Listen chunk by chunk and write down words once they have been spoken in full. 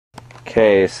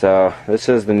Okay, so this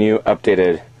is the new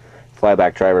updated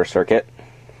flyback driver circuit.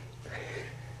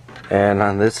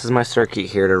 And this is my circuit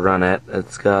here to run it.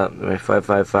 It's got my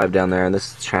 555 down there, and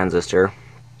this is transistor.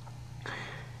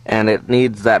 And it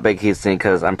needs that big heatsink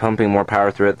because I'm pumping more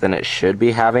power through it than it should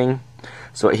be having.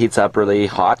 So it heats up really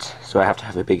hot, so I have to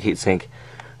have a big heatsink.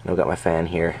 And I've got my fan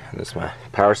here, and this is my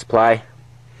power supply.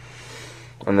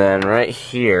 And then right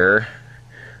here,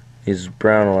 these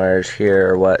brown wires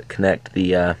here are what connect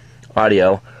the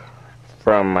audio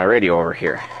from my radio over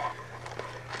here.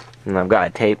 And I've got a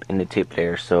tape and a tape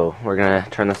player, so we're gonna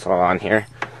turn this all on here.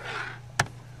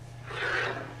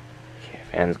 Okay,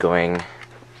 fan's going.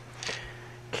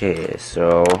 Okay,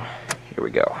 so here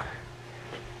we go.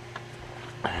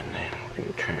 And then we're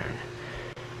gonna turn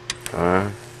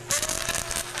on.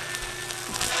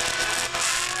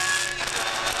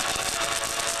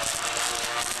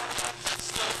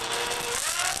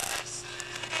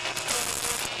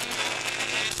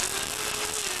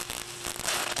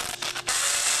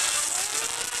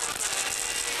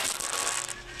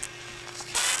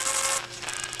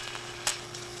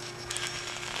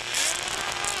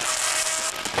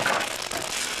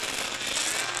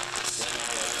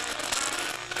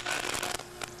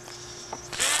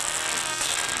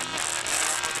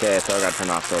 Okay, so I got to turn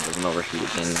off so it doesn't overheat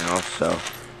again now. So,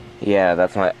 yeah,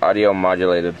 that's my audio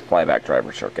modulated flyback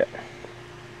driver circuit.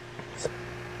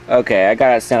 Okay, I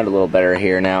got it sound a little better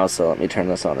here now, so let me turn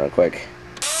this on real quick.